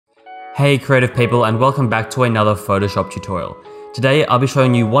Hey creative people, and welcome back to another Photoshop tutorial. Today I'll be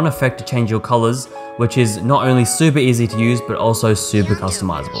showing you one effect to change your colors, which is not only super easy to use but also super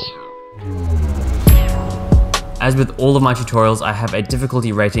customizable. As with all of my tutorials, I have a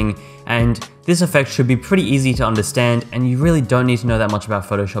difficulty rating, and this effect should be pretty easy to understand, and you really don't need to know that much about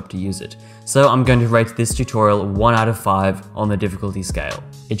Photoshop to use it. So I'm going to rate this tutorial 1 out of 5 on the difficulty scale.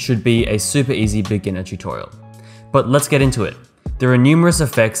 It should be a super easy beginner tutorial. But let's get into it. There are numerous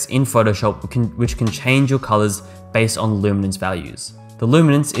effects in Photoshop which can change your colors based on luminance values. The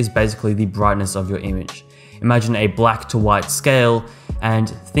luminance is basically the brightness of your image. Imagine a black to white scale, and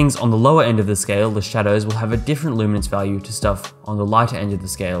things on the lower end of the scale, the shadows, will have a different luminance value to stuff on the lighter end of the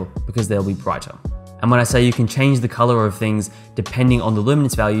scale because they'll be brighter. And when I say you can change the color of things depending on the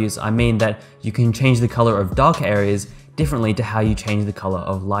luminance values, I mean that you can change the color of darker areas differently to how you change the color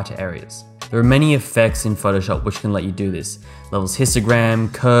of lighter areas. There are many effects in Photoshop which can let you do this. Levels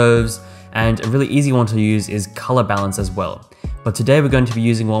histogram, curves, and a really easy one to use is color balance as well. But today we're going to be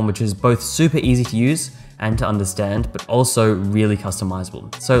using one which is both super easy to use and to understand, but also really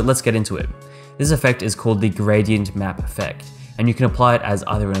customizable. So let's get into it. This effect is called the gradient map effect, and you can apply it as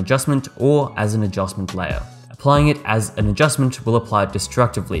either an adjustment or as an adjustment layer. Applying it as an adjustment will apply it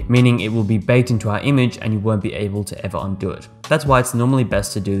destructively, meaning it will be baked into our image and you won't be able to ever undo it. That's why it's normally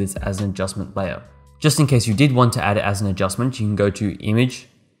best to do this as an adjustment layer. Just in case you did want to add it as an adjustment, you can go to Image,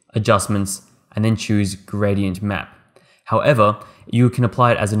 Adjustments, and then choose Gradient Map. However, you can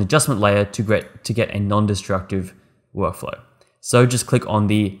apply it as an adjustment layer to get a non-destructive workflow. So just click on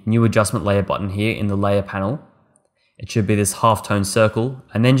the New Adjustment Layer button here in the Layer panel. It should be this half-tone circle,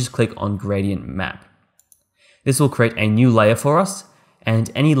 and then just click on Gradient Map. This will create a new layer for us,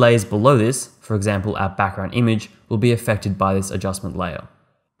 and any layers below this, for example our background image, will be affected by this adjustment layer.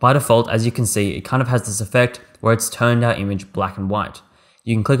 By default, as you can see, it kind of has this effect where it's turned our image black and white.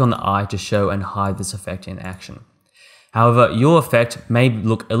 You can click on the eye to show and hide this effect in action. However, your effect may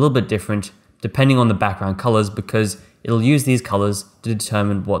look a little bit different depending on the background colors because it'll use these colors to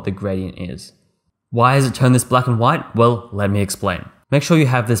determine what the gradient is. Why has it turned this black and white? Well, let me explain. Make sure you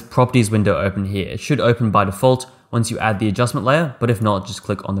have this properties window open here. It should open by default once you add the adjustment layer, but if not, just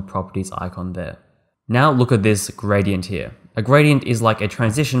click on the properties icon there. Now look at this gradient here. A gradient is like a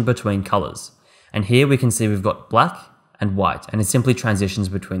transition between colors. And here we can see we've got black and white, and it simply transitions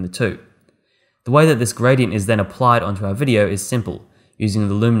between the two. The way that this gradient is then applied onto our video is simple, using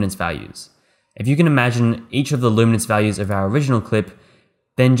the luminance values. If you can imagine each of the luminance values of our original clip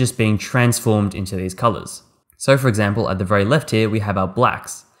then just being transformed into these colors. So for example, at the very left here, we have our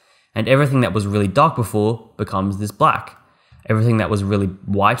blacks, and everything that was really dark before becomes this black. Everything that was really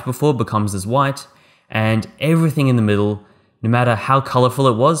white before becomes this white, and everything in the middle, no matter how colorful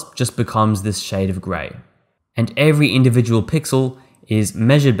it was, just becomes this shade of gray. And every individual pixel is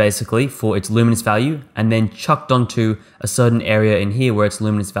measured basically for its luminance value and then chucked onto a certain area in here where its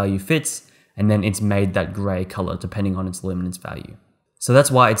luminance value fits, and then it's made that gray color depending on its luminance value. So that's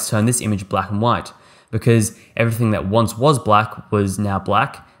why it's turned this image black and white, because everything that once was black was now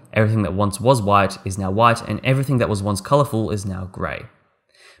black, everything that once was white is now white, and everything that was once colorful is now gray.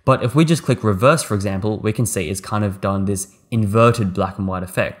 But if we just click reverse, for example, we can see it's kind of done this inverted black and white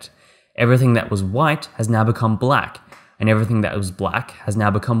effect. Everything that was white has now become black, and everything that was black has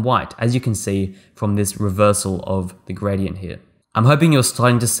now become white, as you can see from this reversal of the gradient here. I'm hoping you're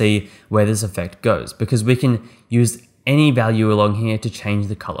starting to see where this effect goes, because we can use any value along here to change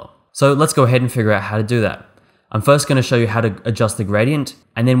the color. So let's go ahead and figure out how to do that. I'm first going to show you how to adjust the gradient,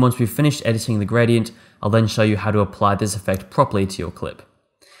 and then once we've finished editing the gradient, I'll then show you how to apply this effect properly to your clip.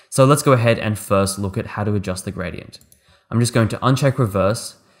 So let's go ahead and first look at how to adjust the gradient. I'm just going to uncheck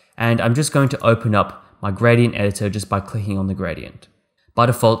reverse, and I'm just going to open up my gradient editor just by clicking on the gradient. By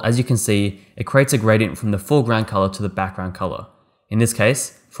default, as you can see, it creates a gradient from the foreground color to the background color. In this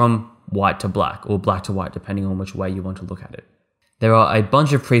case, from white to black, or black to white, depending on which way you want to look at it. There are a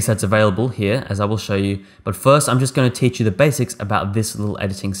bunch of presets available here, as I will show you, but first I'm just going to teach you the basics about this little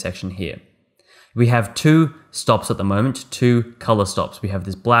editing section here. We have two stops at the moment, two color stops. We have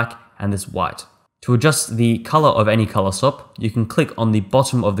this black and this white. To adjust the color of any color stop, you can click on the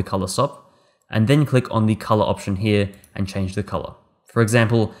bottom of the color stop, and then click on the color option here and change the color. For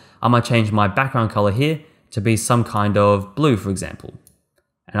example, I might change my background color here to be some kind of blue, for example,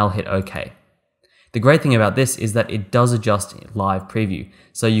 and I'll hit OK. The great thing about this is that it does adjust in live preview,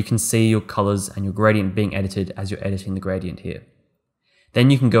 so you can see your colors and your gradient being edited as you're editing the gradient here. Then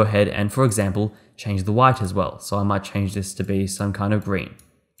you can go ahead and, for example, change the white as well. So I might change this to be some kind of green,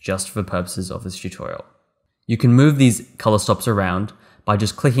 just for purposes of this tutorial. You can move these color stops around by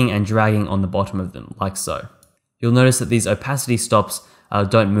just clicking and dragging on the bottom of them, like so. You'll notice that these opacity stops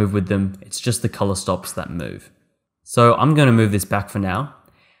don't move with them. It's just the color stops that move. So I'm going to move this back for now.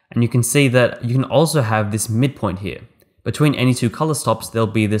 And you can see that you can also have this midpoint here. Between any two color stops, there'll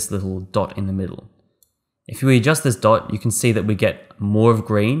be this little dot in the middle. If we adjust this dot, you can see that we get more of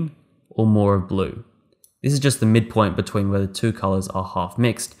green or more of blue. This is just the midpoint between where the two colors are half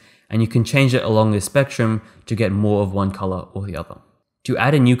mixed, and you can change it along this spectrum to get more of one color or the other. To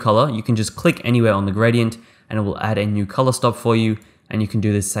add a new color, you can just click anywhere on the gradient and it will add a new color stop for you, and you can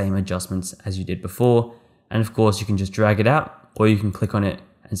do the same adjustments as you did before. And of course, you can just drag it out, or you can click on it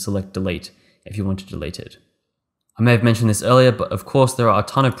and select delete if you want to delete it. I may have mentioned this earlier, but of course there are a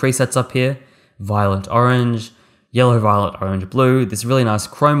ton of presets up here. Violet orange, yellow, violet, orange, blue, this really nice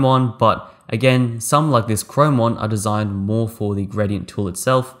chrome one, but again, some like this chrome one are designed more for the gradient tool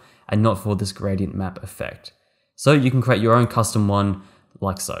itself and not for this gradient map effect. So you can create your own custom one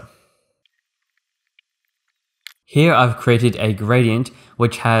like so. Here I've created a gradient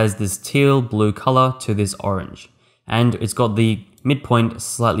which has this teal blue color to this orange, and it's got the midpoint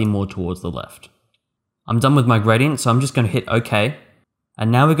slightly more towards the left. I'm done with my gradient, so I'm just going to hit OK.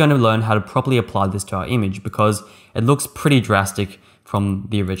 And now we're going to learn how to properly apply this to our image because it looks pretty drastic from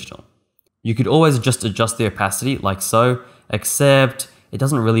the original. You could always just adjust the opacity like so, except it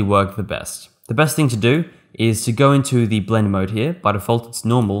doesn't really work the best. The best thing to do is to go into the blend mode here. By default it's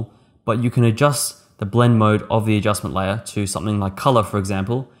normal, but you can adjust the blend mode of the adjustment layer to something like color, for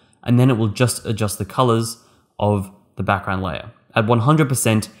example, and then it will just adjust the colors of the background layer. At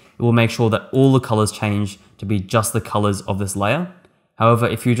 100%, it will make sure that all the colors change to be just the colors of this layer. However,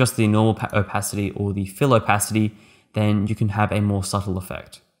 if you adjust the normal opacity or the fill opacity, then you can have a more subtle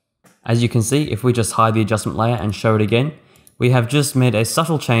effect. As you can see, if we just hide the adjustment layer and show it again, we have just made a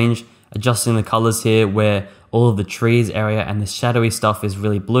subtle change, adjusting the colors here where all of the trees area and the shadowy stuff is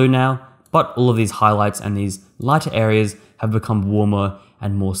really blue now, but all of these highlights and these lighter areas have become warmer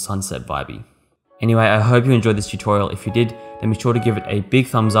and more sunset vibey. Anyway, I hope you enjoyed this tutorial. If you did, then be sure to give it a big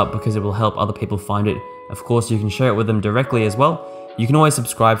thumbs up because it will help other people find it. Of course, you can share it with them directly as well. You can always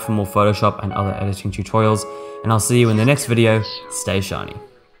subscribe for more Photoshop and other editing tutorials, and I'll see you in the next video. Stay shiny.